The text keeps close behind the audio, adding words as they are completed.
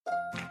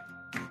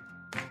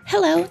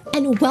Hello,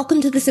 and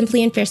welcome to the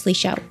Simply and Fiercely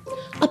Show,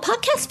 a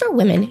podcast for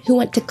women who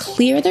want to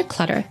clear their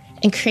clutter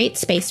and create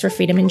space for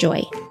freedom and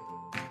joy.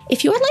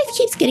 If your life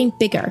keeps getting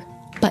bigger,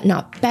 but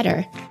not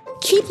better,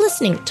 keep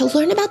listening to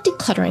learn about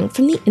decluttering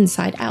from the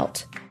inside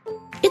out.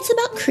 It's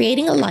about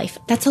creating a life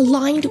that's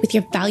aligned with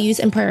your values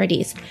and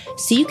priorities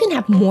so you can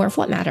have more of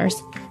what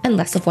matters and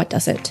less of what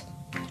doesn't.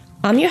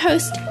 I'm your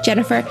host,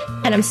 Jennifer,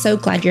 and I'm so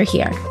glad you're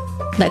here.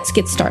 Let's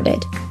get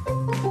started.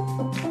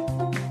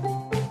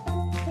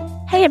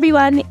 Hey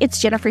everyone,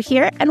 it's Jennifer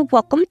here, and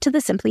welcome to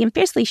the Simply and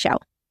Fiercely Show.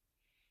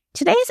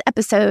 Today's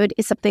episode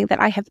is something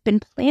that I have been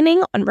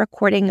planning on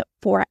recording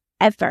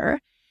forever.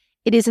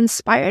 It is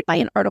inspired by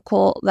an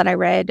article that I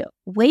read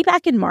way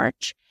back in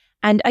March,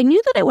 and I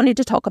knew that I wanted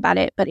to talk about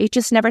it, but it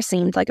just never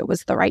seemed like it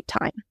was the right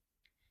time.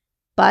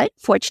 But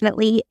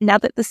fortunately, now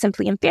that the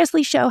Simply and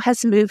Fiercely Show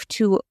has moved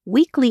to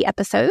weekly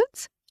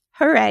episodes,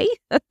 hooray,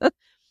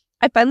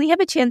 I finally have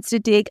a chance to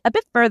dig a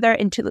bit further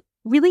into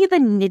really the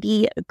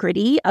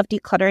nitty-gritty of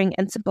decluttering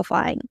and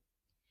simplifying.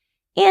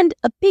 And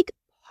a big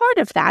part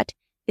of that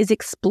is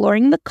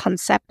exploring the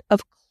concept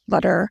of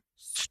clutter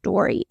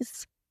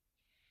stories.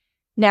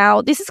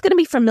 Now, this is going to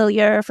be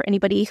familiar for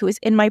anybody who is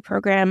in my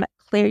program,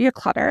 Clear Your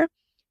Clutter,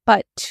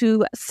 but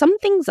to sum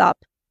things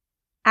up,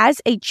 as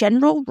a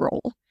general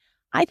rule,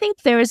 I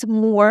think there is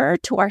more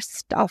to our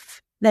stuff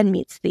than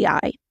meets the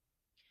eye.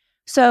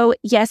 So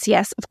yes,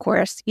 of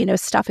course,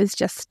 stuff is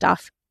just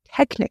stuff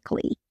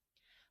technically.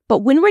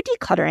 But when we're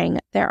decluttering,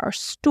 there are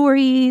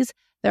stories,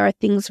 there are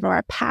things from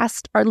our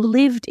past, our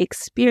lived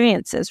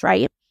experiences,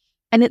 right?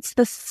 And it's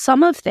the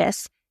sum of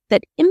this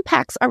that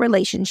impacts our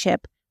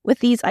relationship with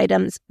these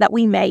items that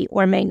we may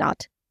or may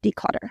not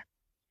declutter.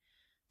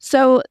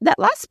 So that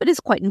last bit is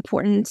quite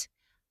important.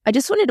 I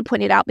just wanted to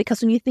point it out because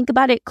when you think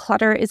about it,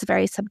 clutter is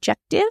very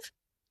subjective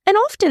and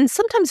often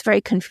sometimes very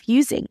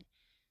confusing.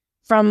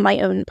 From my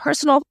own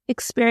personal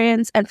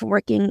experience and from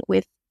working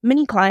with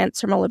many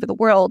clients from all over the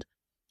world,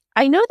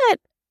 I know that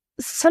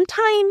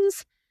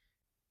sometimes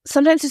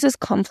there's this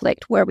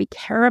conflict where we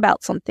care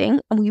about something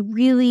and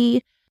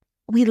we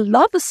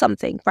love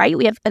something, right?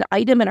 We have an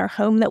item in our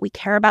home that we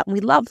care about and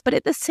we love, but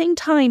at the same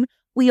time,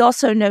 we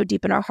also know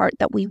deep in our heart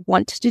that we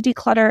want to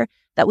declutter,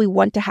 that we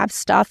want to have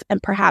stuff,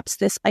 and perhaps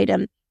this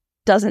item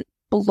doesn't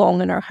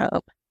belong in our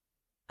home.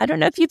 I don't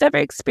know if you've ever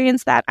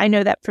experienced that. I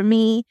know that for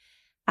me,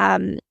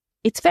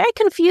 it's very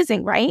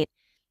confusing, right?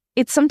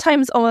 It's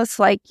sometimes almost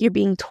like you're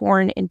being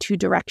torn in two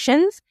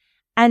directions.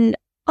 And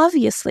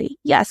obviously,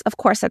 yes, of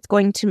course, that's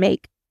going to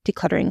make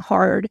decluttering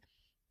hard.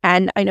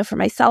 And I know for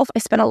myself, I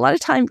spent a lot of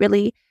time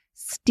really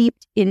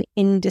steeped in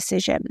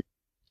indecision.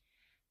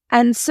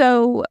 And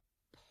so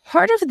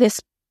part of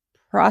this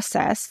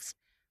process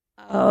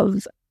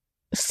of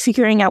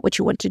figuring out what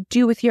you want to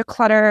do with your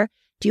clutter,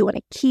 do you want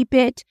to keep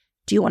it?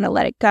 Do you want to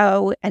let it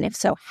go? And if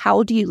so,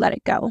 how do you let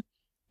it go?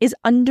 Is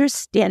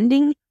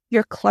understanding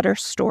your clutter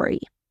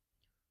story.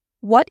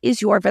 What is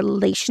your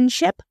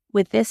relationship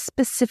with this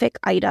specific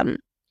item?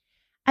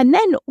 And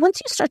then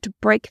once you start to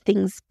break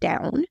things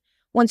down,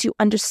 once you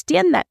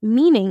understand that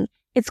meaning,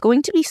 it's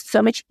going to be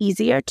so much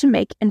easier to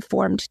make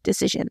informed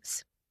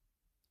decisions.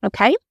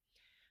 Okay?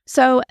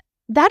 So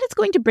that is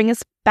going to bring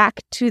us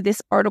back to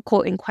this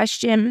article in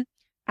question,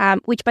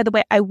 which, by the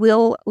way, I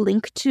will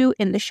link to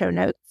in the show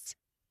notes.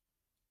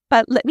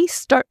 But let me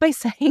start by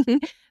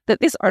saying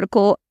that this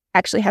article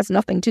actually has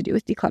nothing to do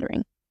with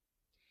decluttering.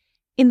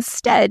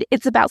 Instead,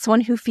 it's about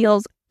someone who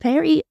feels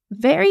very,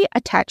 very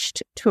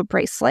attached to a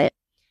bracelet.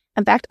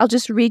 In fact, I'll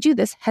just read you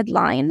this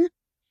headline.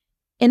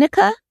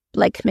 Inika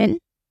Blakeman,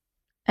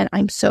 and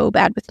I'm so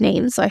bad with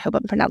names, so I hope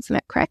I'm pronouncing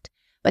that correct,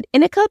 but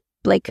Inika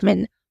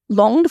Blakeman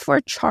longed for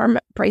a charm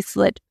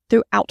bracelet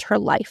throughout her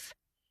life.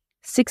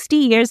 60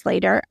 years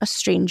later, a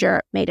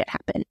stranger made it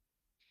happen.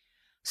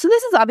 So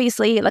this is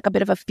obviously like a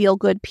bit of a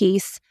feel-good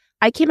piece.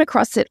 I came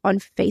across it on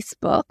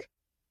Facebook,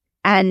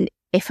 and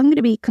if I'm going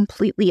to be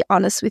completely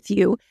honest with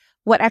you,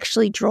 what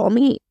actually drew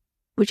me,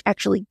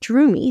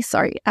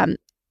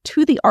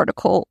 to the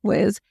article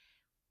was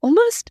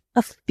almost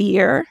a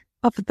fear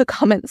of the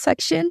comment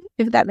section,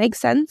 if that makes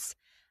sense.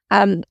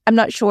 I'm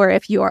not sure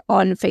if you are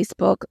on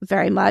Facebook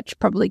very much,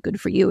 probably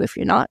good for you if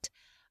you're not.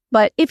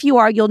 But if you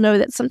are, you'll know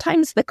that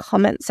sometimes the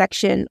comment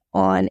section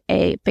on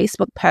a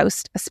Facebook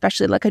post,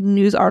 especially like a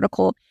news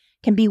article,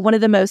 can be one of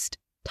the most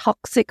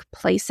toxic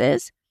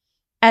places.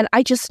 And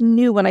I just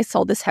knew when I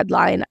saw this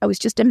headline, I was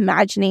just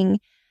imagining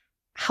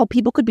how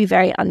people could be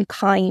very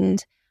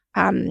unkind,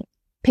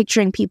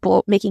 picturing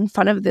people making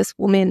fun of this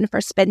woman for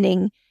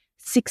spending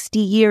 60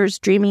 years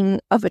dreaming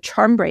of a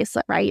charm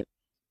bracelet, right?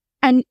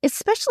 And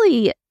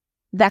especially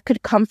that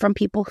could come from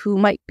people who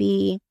might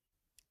be,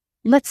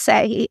 let's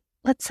say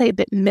a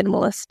bit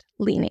minimalist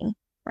leaning,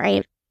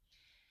 right?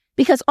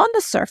 Because on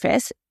the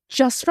surface,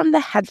 just from the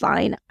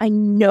headline, I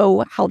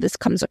know how this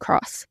comes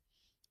across.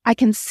 I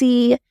can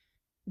see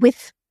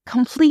with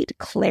complete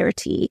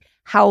clarity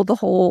how the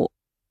whole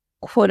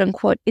quote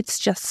unquote, it's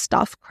just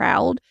stuff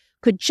crowd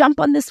could jump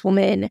on this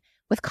woman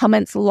with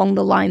comments along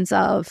the lines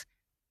of,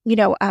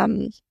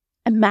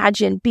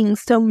 imagine being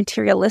so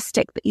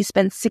materialistic that you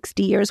spend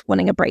 60 years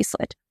wanting a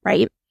bracelet,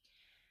 right?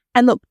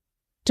 And look,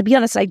 to be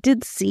honest, I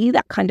did see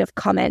that kind of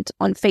comment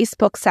on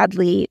Facebook.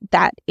 Sadly,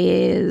 that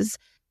is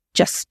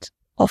just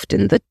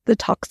often the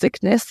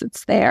toxicness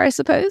that's there, I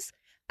suppose.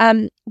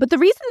 But the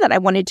reason that I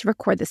wanted to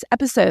record this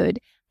episode,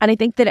 and I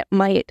think that it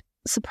might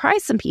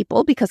surprise some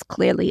people because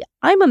clearly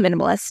I'm a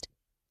minimalist,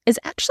 is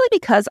actually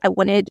because I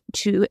wanted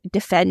to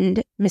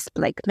defend Miss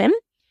Blakeman.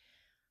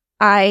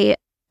 I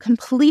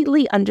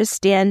completely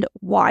understand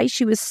why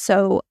she was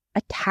so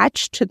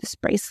attached to this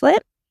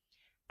bracelet.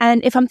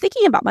 And if I'm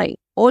thinking about my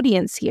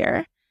audience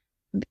here,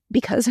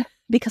 because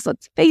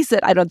let's face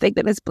it, I don't think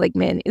that Miss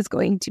Blakeman is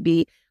going to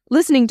be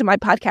listening to my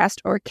podcast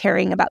or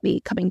caring about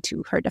me coming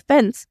to her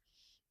defense.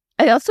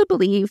 I also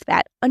believe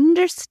that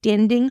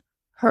understanding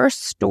her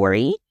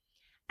story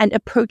and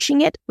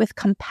approaching it with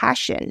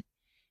compassion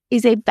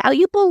is a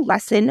valuable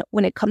lesson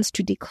when it comes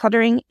to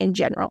decluttering in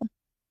general.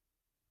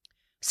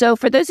 So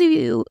for those of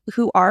you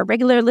who are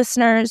regular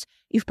listeners,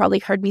 you've probably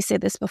heard me say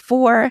this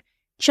before,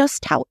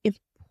 just how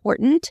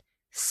important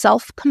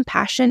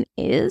self-compassion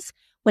is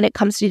when it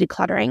comes to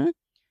decluttering.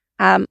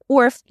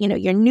 Or if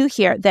you're new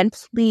here, then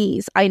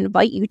please, I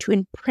invite you to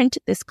imprint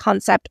this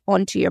concept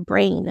onto your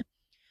brain.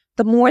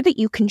 The more that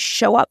you can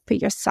show up for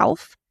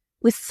yourself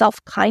with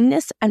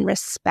self-kindness and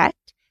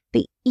respect,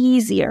 the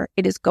easier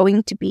it is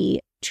going to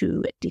be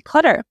to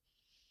declutter.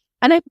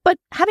 But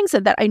having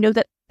said that, I know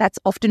that that's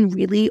often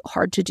really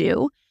hard to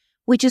do,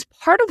 which is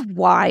part of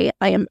why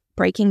I am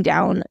breaking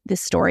down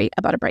this story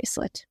about a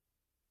bracelet.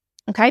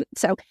 Okay,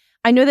 so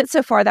I know that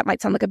so far that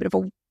might sound like a bit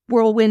of a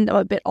whirlwind. I'm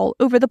a bit all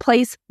over the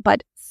place,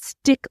 but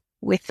stick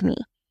with me.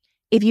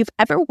 If you've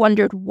ever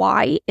wondered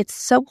why it's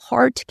so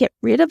hard to get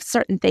rid of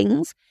certain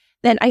things,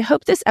 then I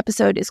hope this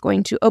episode is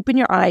going to open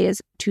your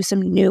eyes to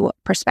some new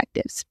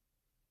perspectives.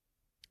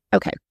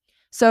 Okay,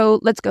 so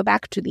let's go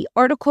back to the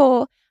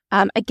article.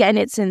 Again,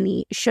 it's in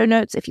the show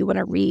notes if you want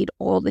to read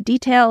all the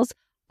details.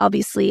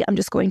 Obviously, I'm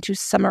just going to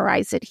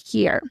summarize it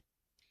here.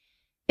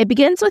 It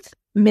begins with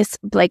Miss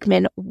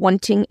Blakeman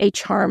wanting a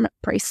charm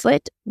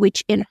bracelet,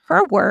 which in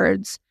her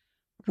words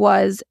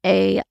was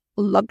a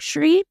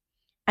luxury,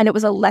 and it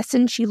was a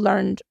lesson she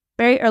learned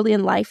very early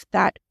in life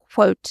that,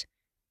 quote,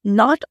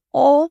 not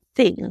all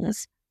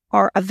things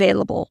are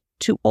available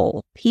to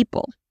all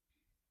people.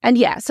 And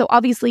yeah, so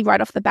obviously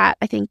right off the bat,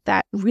 I think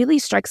that really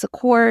strikes a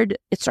chord.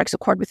 It strikes a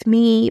chord with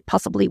me,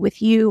 possibly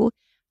with you.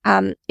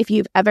 If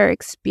you've ever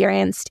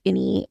experienced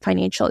any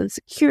financial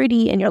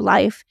insecurity in your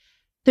life,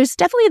 there's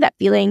definitely that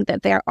feeling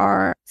that there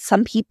are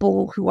some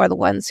people who are the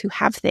ones who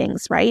have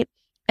things, right?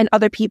 And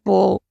other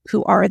people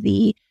who are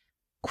the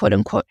quote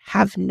unquote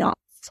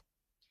have-nots.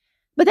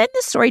 But then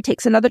the story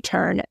takes another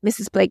turn.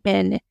 Mrs.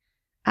 Blakeman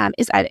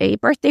is at a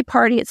birthday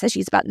party. It says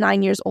she's about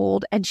 9 years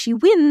old, and she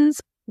wins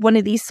one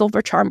of these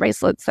silver charm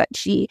bracelets that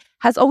she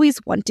has always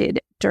wanted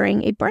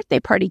during a birthday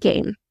party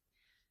game.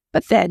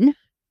 But then,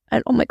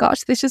 and oh my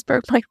gosh, this just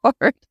broke my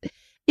heart,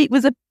 it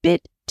was a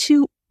bit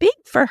too big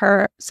for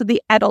her, so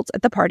the adults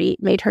at the party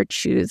made her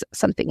choose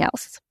something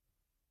else.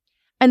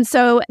 And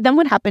so then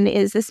what happened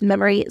is this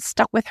memory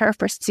stuck with her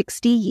for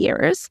 60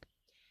 years.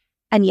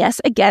 And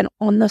yes, again,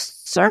 on the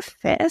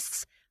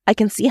surface, I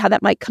can see how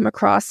that might come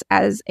across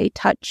as a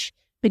touch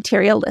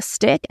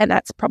materialistic, and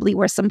that's probably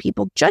where some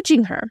people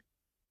judging her.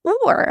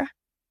 Or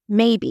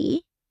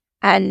maybe,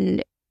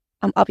 and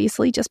I'm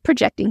obviously just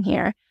projecting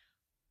here,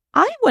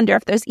 I wonder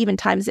if there's even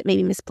times that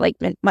maybe Miss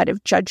Blakeman might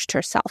have judged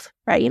herself,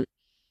 right?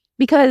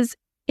 Because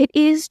it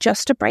is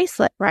just a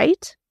bracelet,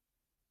 right?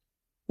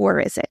 Or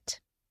is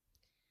it?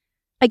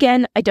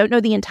 Again, I don't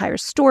know the entire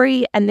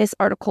story, and this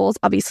article is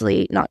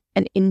obviously not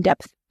an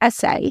in-depth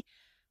essay,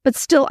 but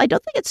still, I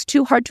don't think it's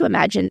too hard to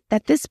imagine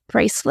that this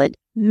bracelet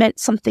meant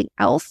something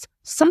else,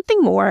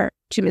 something more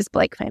to Miss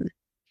Blakeman.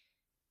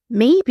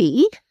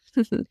 Maybe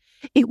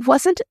it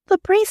wasn't the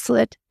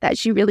bracelet that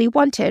she really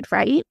wanted,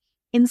 right?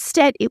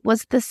 Instead, it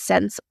was the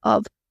sense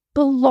of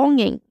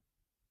belonging.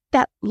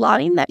 That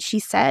line that she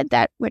said,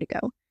 that, where'd it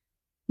go?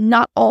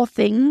 Not all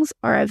things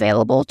are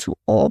available to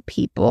all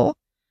people.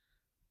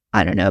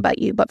 I don't know about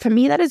you, but for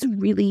me, that is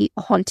really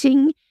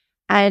haunting.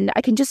 And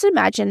I can just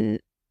imagine,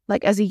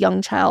 like, as a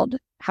young child,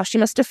 how she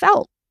must have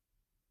felt.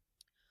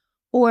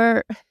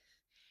 Or,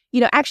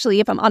 actually,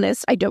 if I'm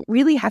honest, I don't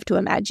really have to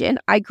imagine.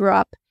 I grew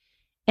up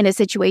in a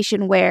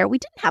situation where we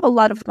didn't have a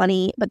lot of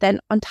money, but then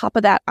on top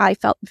of that, I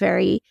felt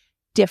very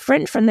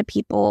different from the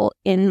people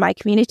in my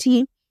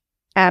community.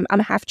 I'm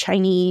half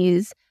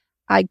Chinese.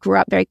 I grew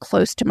up very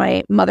close to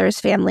my mother's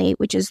family,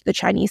 which is the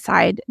Chinese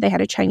side. They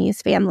had a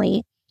Chinese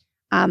family.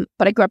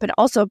 But I grew up in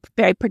also a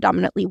very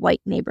predominantly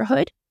white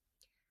neighborhood.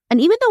 And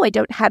even though I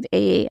don't have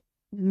a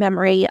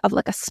memory of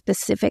like a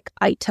specific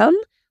item,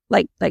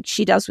 like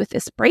she does with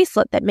this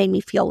bracelet that made me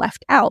feel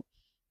left out,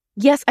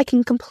 yes, I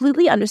can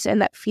completely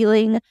understand that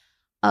feeling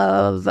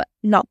of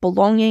not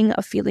belonging,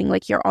 of feeling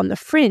like you're on the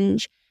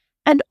fringe,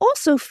 and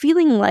also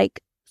feeling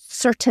like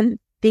certain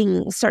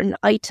things, certain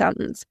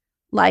items,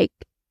 like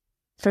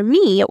for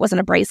me, it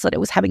wasn't a bracelet, it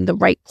was having the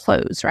right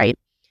clothes, right,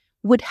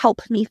 would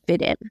help me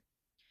fit in.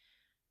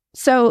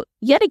 So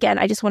yet again,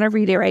 I just want to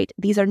reiterate,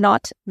 these are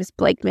not Miss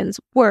Blakeman's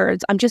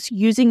words. I'm just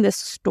using this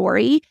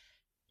story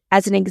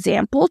as an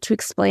example to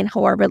explain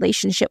how our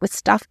relationship with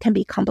stuff can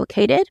be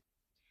complicated.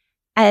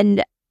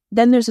 And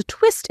then there's a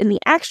twist in the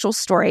actual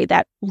story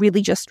that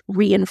really just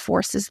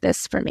reinforces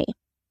this for me.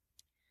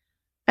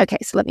 Okay,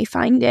 so let me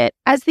find it.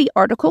 As the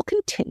article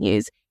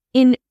continues,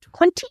 in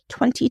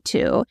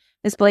 2022,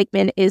 Ms.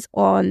 Blakeman is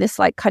on this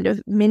kind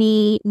of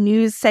mini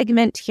news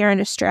segment here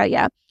in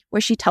Australia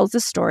where she tells a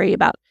story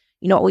about,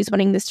 always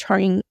wanting this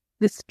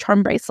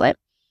charm bracelet.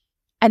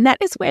 And that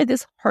is where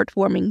this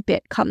heartwarming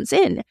bit comes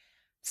in.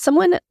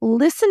 Someone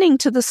listening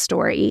to the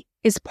story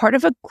is part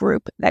of a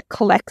group that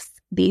collects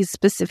these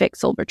specific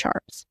silver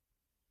charms.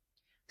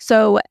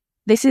 So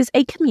this is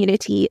a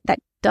community that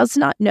does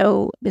not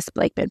know Miss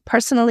Blakeman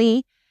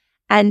personally,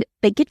 and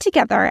they get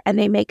together and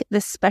they make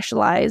this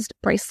specialized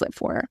bracelet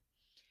for her.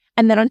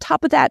 And then on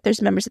top of that,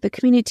 there's members of the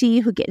community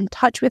who get in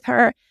touch with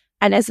her.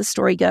 And as the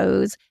story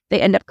goes,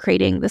 they end up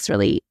creating this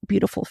really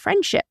beautiful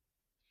friendship.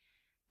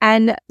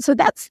 And so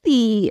that's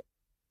the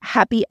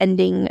happy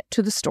ending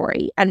to the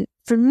story. And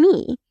for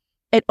me,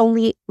 it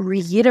only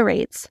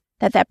reiterates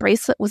that that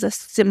bracelet was a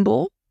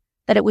symbol,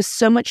 that it was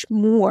so much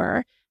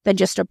more than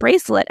just a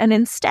bracelet. And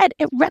instead,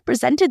 it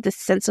represented this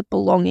sense of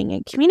belonging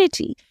and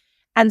community.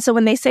 And so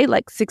when they say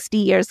 60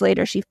 years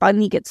later, she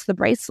finally gets the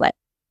bracelet,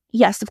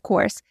 yes, of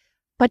course.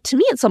 But to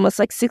me, it's almost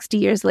like 60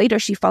 years later,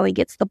 she finally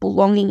gets the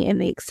belonging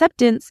and the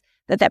acceptance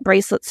that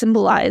bracelet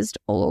symbolized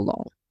all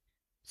along.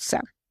 So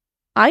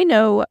I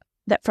know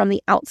that from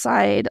the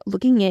outside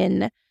looking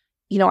in,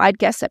 I'd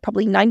guess that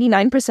probably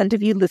 99%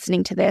 of you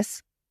listening to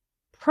this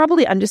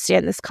probably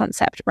understand this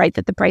concept, right?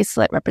 That the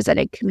bracelet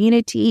represented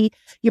community.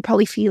 You're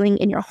probably feeling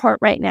in your heart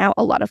right now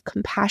a lot of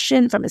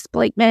compassion for Miss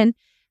Blakeman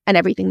and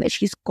everything that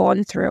she's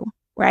gone through,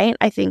 right?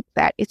 I think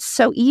that it's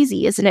so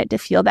easy, isn't it, to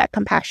feel that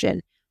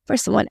compassion for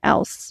someone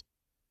else.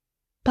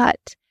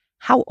 But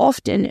how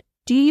often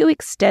do you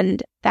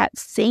extend that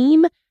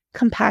same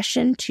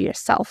compassion to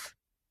yourself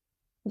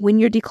when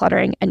you're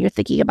decluttering and you're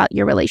thinking about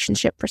your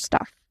relationship for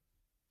stuff?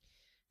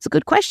 It's a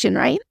good question,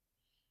 right?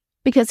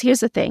 Because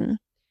here's the thing.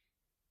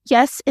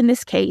 Yes, in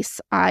this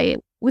case, I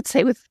would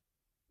say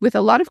with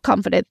a lot of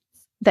confidence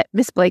that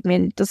Miss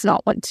Blakeman does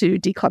not want to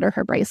declutter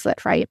her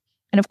bracelet, right?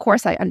 And of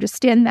course, I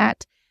understand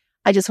that.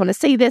 I just want to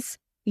say this,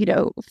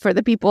 for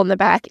the people in the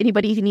back,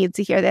 anybody who needs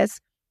to hear this,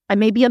 I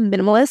may be a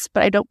minimalist,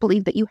 but I don't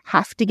believe that you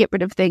have to get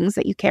rid of things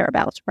that you care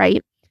about,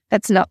 right?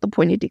 That's not the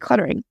point of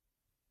decluttering.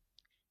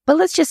 But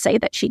let's just say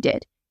that she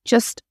did,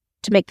 just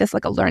to make this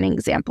a learning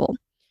example.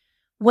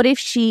 What if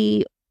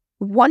she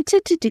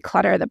wanted to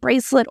declutter the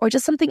bracelet or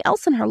just something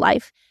else in her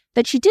life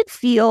that she did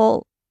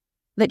feel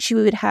that she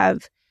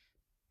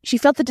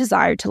felt the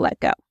desire to let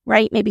go,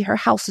 right? Maybe her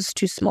house is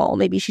too small.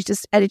 Maybe she's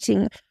just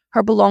editing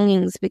her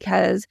belongings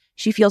because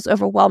she feels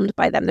overwhelmed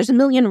by them. There's a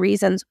million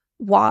reasons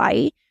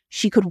why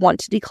she could want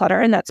to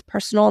declutter, and that's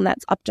personal and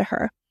that's up to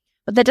her.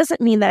 But that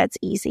doesn't mean that it's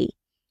easy.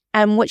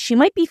 And what she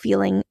might be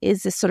feeling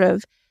is this sort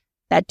of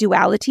that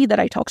duality that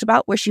I talked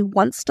about where she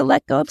wants to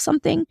let go of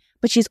something,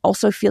 but she's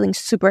also feeling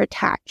super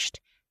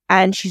attached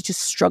and she's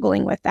just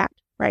struggling with that,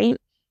 right?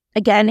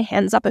 Again,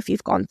 hands up if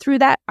you've gone through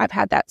that. I've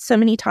had that so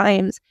many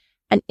times.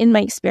 And in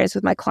my experience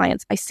with my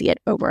clients, I see it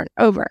over and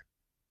over.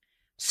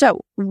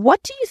 So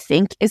what do you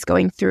think is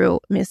going through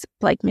Miss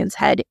Blakeman's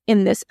head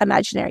in this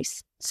imaginary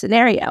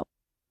scenario?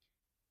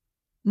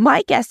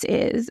 My guess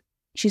is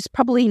she's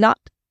probably not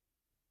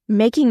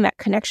making that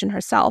connection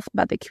herself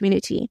about the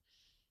community.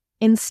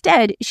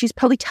 Instead, she's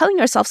probably telling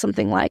herself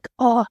something like,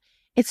 oh,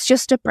 it's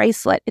just a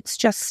bracelet. It's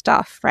just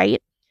stuff, right?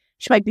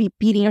 She might be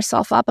beating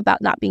herself up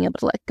about not being able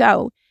to let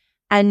go.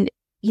 And,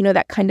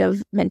 that kind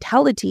of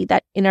mentality,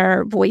 that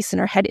inner voice in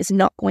her head is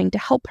not going to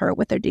help her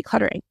with her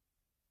decluttering.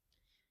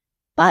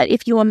 But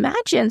if you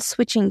imagine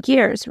switching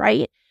gears,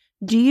 right,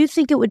 do you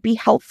think it would be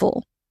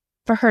helpful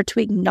for her to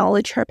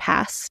acknowledge her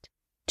past,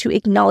 to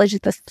acknowledge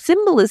the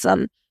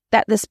symbolism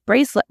that this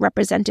bracelet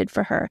represented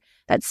for her,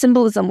 that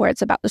symbolism where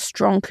it's about the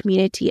strong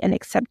community and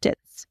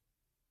acceptance?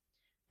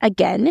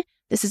 Again,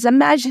 this is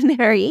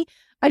imaginary.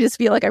 I just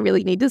feel like I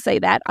really need to say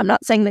that. I'm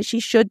not saying that she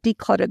should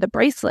declutter the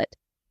bracelet.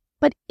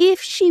 But if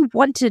she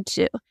wanted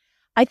to,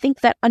 I think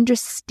that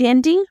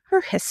understanding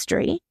her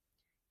history,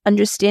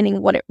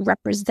 understanding what it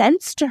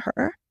represents to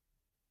her,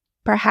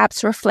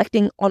 perhaps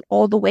reflecting on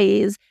all the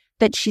ways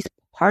that she's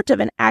part of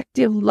an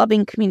active,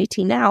 loving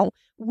community now,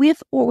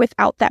 with or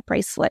without that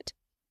bracelet.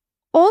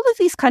 All of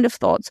these kind of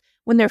thoughts,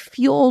 when they're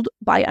fueled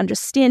by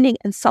understanding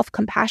and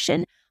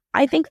self-compassion,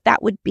 I think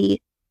that would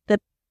be the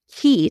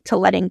key to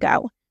letting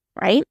go,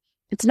 right?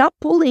 It's not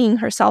bullying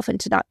herself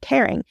into not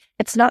caring.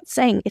 It's not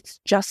saying it's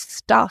just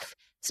stuff.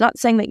 It's not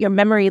saying that your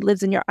memory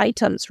lives in your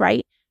items,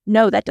 right?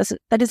 No, that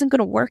isn't going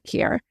to work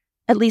here,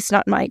 at least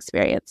not in my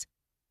experience.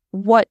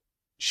 What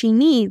she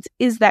needs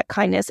is that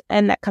kindness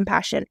and that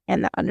compassion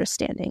and that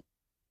understanding.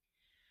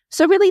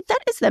 So really,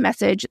 that is the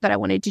message that I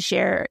wanted to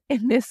share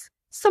in this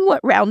somewhat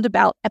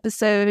roundabout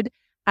episode.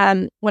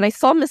 When I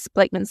saw Miss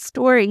Blakeman's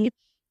story,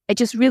 it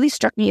just really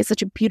struck me as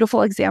such a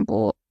beautiful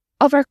example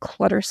of our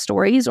clutter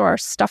stories or our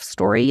stuff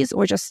stories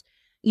or just,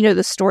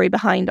 the story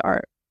behind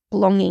our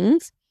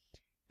belongings.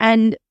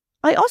 And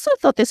I also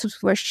thought this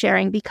was worth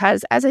sharing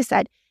because, as I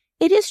said,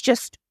 it is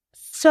just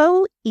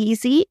so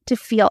easy to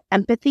feel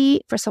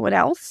empathy for someone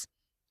else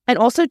and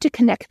also to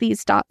connect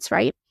these dots,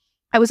 right?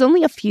 I was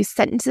only a few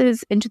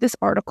sentences into this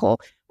article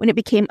when it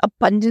became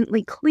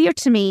abundantly clear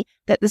to me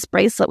that this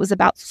bracelet was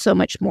about so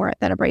much more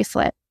than a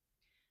bracelet.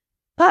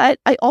 But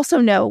I also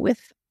know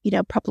with,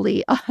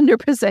 probably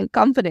 100%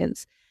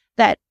 confidence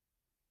that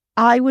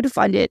I would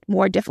find it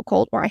more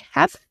difficult, or I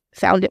have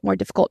found it more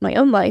difficult in my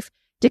own life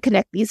to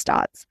connect these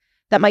dots,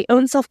 that my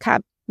own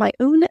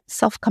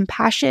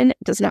self-compassion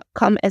does not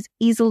come as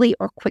easily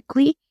or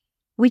quickly,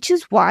 which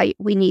is why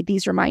we need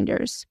these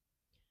reminders.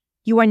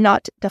 You are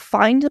not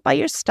defined by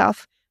your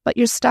stuff, but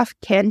your stuff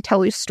can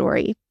tell your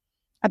story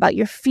about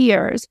your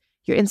fears,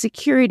 your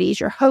insecurities,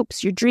 your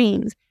hopes, your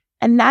dreams,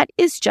 and that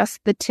is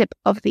just the tip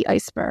of the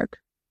iceberg.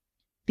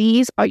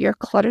 These are your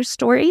clutter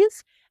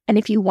stories, and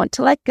if you want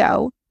to let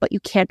go, but you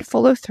can't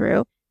follow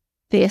through,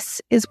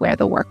 this is where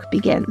the work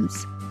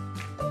begins.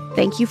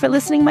 Thank you for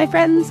listening, my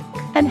friends,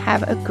 and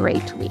have a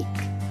great week.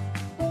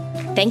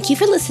 Thank you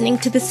for listening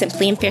to the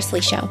Simply and Fiercely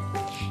Show.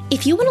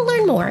 If you want to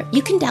learn more,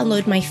 you can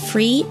download my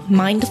free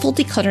Mindful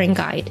Decluttering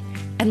Guide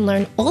and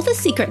learn all the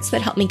secrets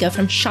that help me go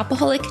from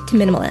shopaholic to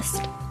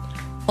minimalist.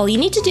 All you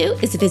need to do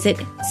is visit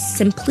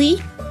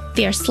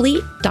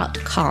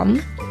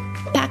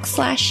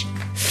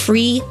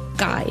simplyfiercely.com/free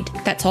guide.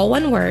 That's all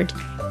one word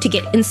to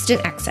get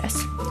instant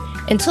access.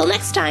 Until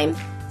next time,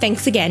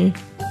 thanks again.